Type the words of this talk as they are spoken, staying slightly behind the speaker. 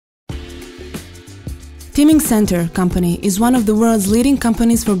Tim-Ing Centar Company is one of the world's leading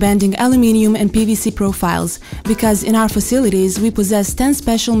companies for bending aluminium and PVC profiles because in our facilities we possess 10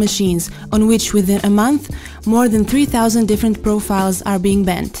 special machines on which within a month more than 3,000 different profiles are being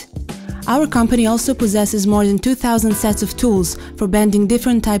bent. Our company also possesses more than 2,000 sets of tools for bending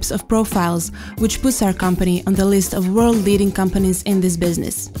different types of profiles, which puts our company on the list of world-leading companies in this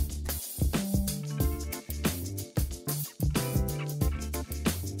business.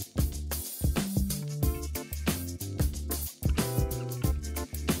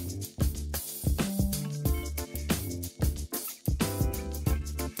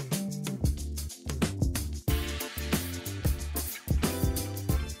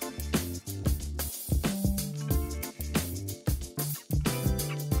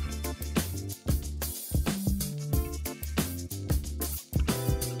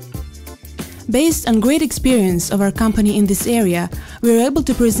 Based on great experience of our company in this area, we are able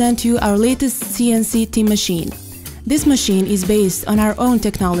to present you our latest CNC Tim machine. This machine is based on our own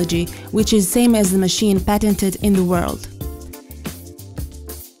technology, which is same as the machine patented in the world.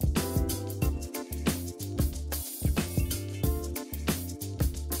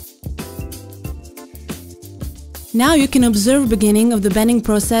 Now you can observe beginning of the bending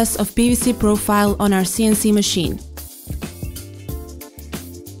process of PVC profile on our CNC machine.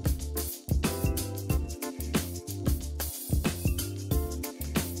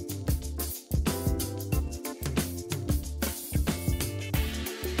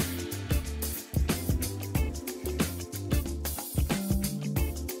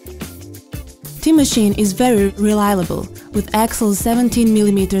 Tim machine is very reliable, with axles 17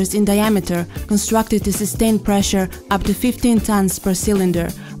 mm in diameter constructed to sustain pressure up to 15 tons per cylinder,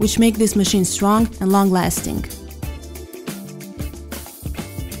 which make this machine strong and long-lasting.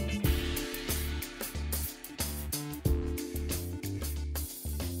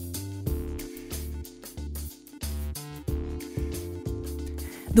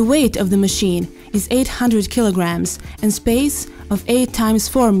 The weight of the machine is 800 kilograms and space of 8 ×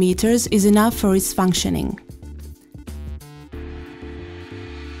 4 meters is enough for its functioning.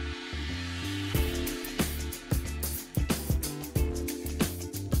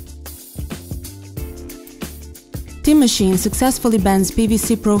 Tim machine successfully bends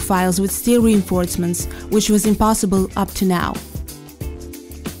PVC profiles with steel reinforcements, which was impossible up to now.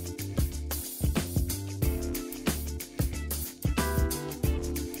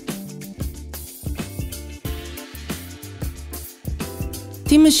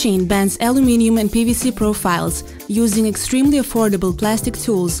 Tim machine bends aluminium and PVC profiles using extremely affordable plastic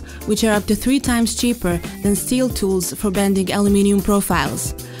tools, which are up to 3 times cheaper than steel tools for bending aluminium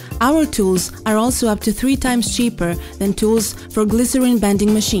profiles. Our tools are also up to 3 times cheaper than tools for glycerin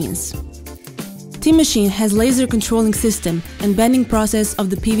bending machines. Tim machine has laser controlling system and bending process of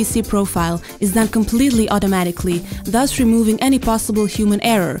the PVC profile is done completely automatically, thus removing any possible human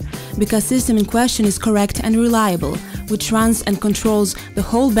error, because system in question is correct and reliable, which runs and controls the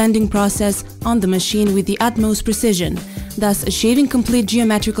whole bending process on the machine with the utmost precision, thus achieving complete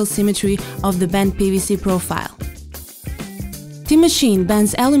geometrical symmetry of the bent PVC profile. Tim machine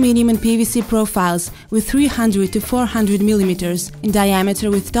bends aluminium and PVC profiles with 300 to 400 mm in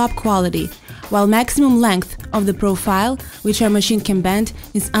diameter with top quality, while maximum length of the profile, which our machine can bend,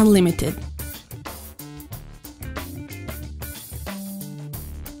 is unlimited.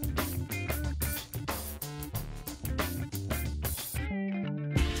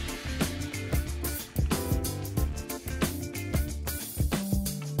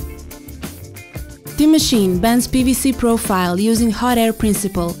 Tim machine bends PVC profile using hot air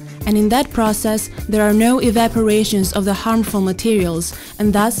principle, and in that process there are no evaporations of the harmful materials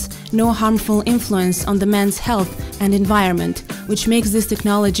and thus no harmful influence on the man's health and environment, which makes this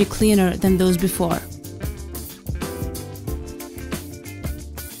technology cleaner than those before.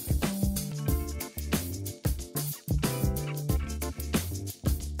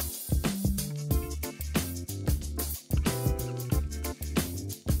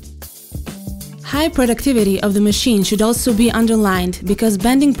 High productivity of the machine should also be underlined because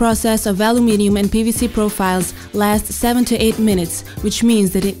bending process of aluminium and PVC profiles lasts 7 to 8 minutes, which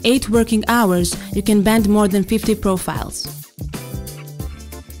means that in 8 working hours you can bend more than 50 profiles.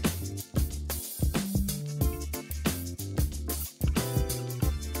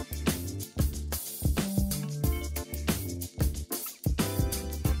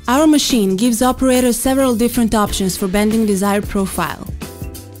 Our machine gives operators several different options for bending desired profile.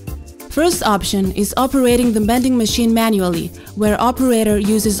 First option is operating the bending machine manually, where operator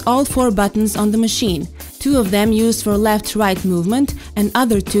uses all 4 buttons on the machine, 2 of them used for left-right movement and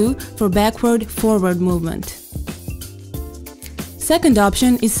other 2 for backward-forward movement. second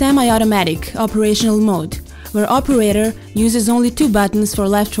option is semi-automatic operational mode, where operator uses only 2 buttons for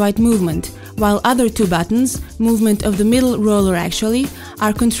left-right movement, while other 2 buttons, movement of the middle roller actually,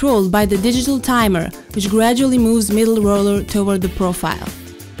 are controlled by the digital timer, which gradually moves middle roller toward the profile.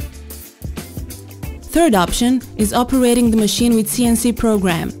 Third option is operating the machine with CNC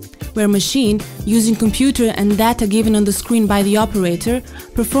program, where machine, using computer and data given on the screen by the operator,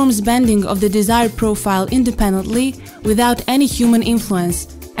 performs bending of the desired profile independently without any human influence,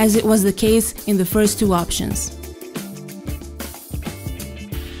 as it was the case in the first 2 options.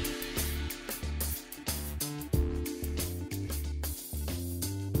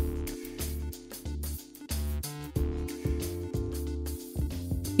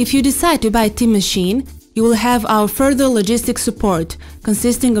 If you decide to buy Tim machine, you will have our further logistics support,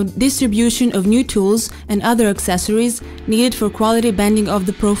 consisting of distribution of new tools and other accessories needed for quality bending of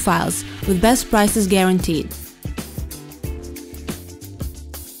the profiles, with best prices guaranteed.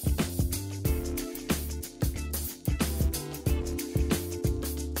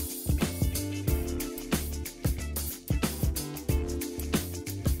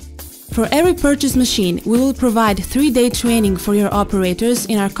 For every purchased machine, we will provide 3-day training for your operators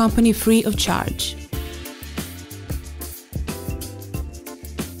in our company free of charge.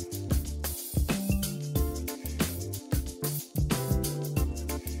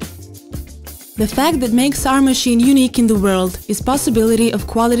 The fact that makes our machine unique in the world is possibility of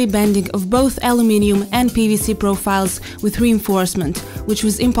quality bending of both aluminium and PVC profiles with reinforcement, which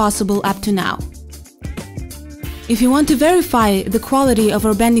was impossible up to now. If you want to verify the quality of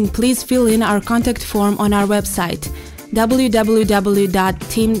our bending, please fill in our contact form on our website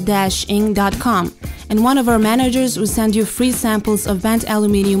www.tim-ing.com, and one of our managers will send you free samples of bent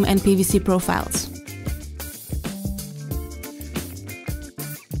aluminium and PVC profiles.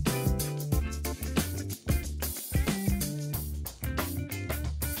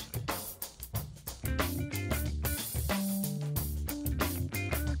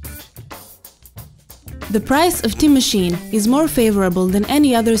 The price of Tim machine is more favorable than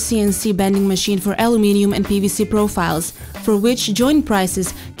any other CNC bending machine for aluminium and PVC profiles, for which joint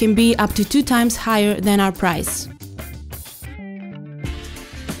prices can be up to 2 times higher than our price.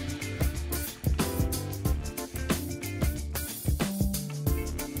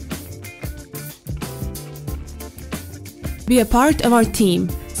 Be a part of our team.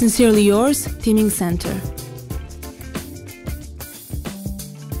 Sincerely yours, Tim-Ing Centar.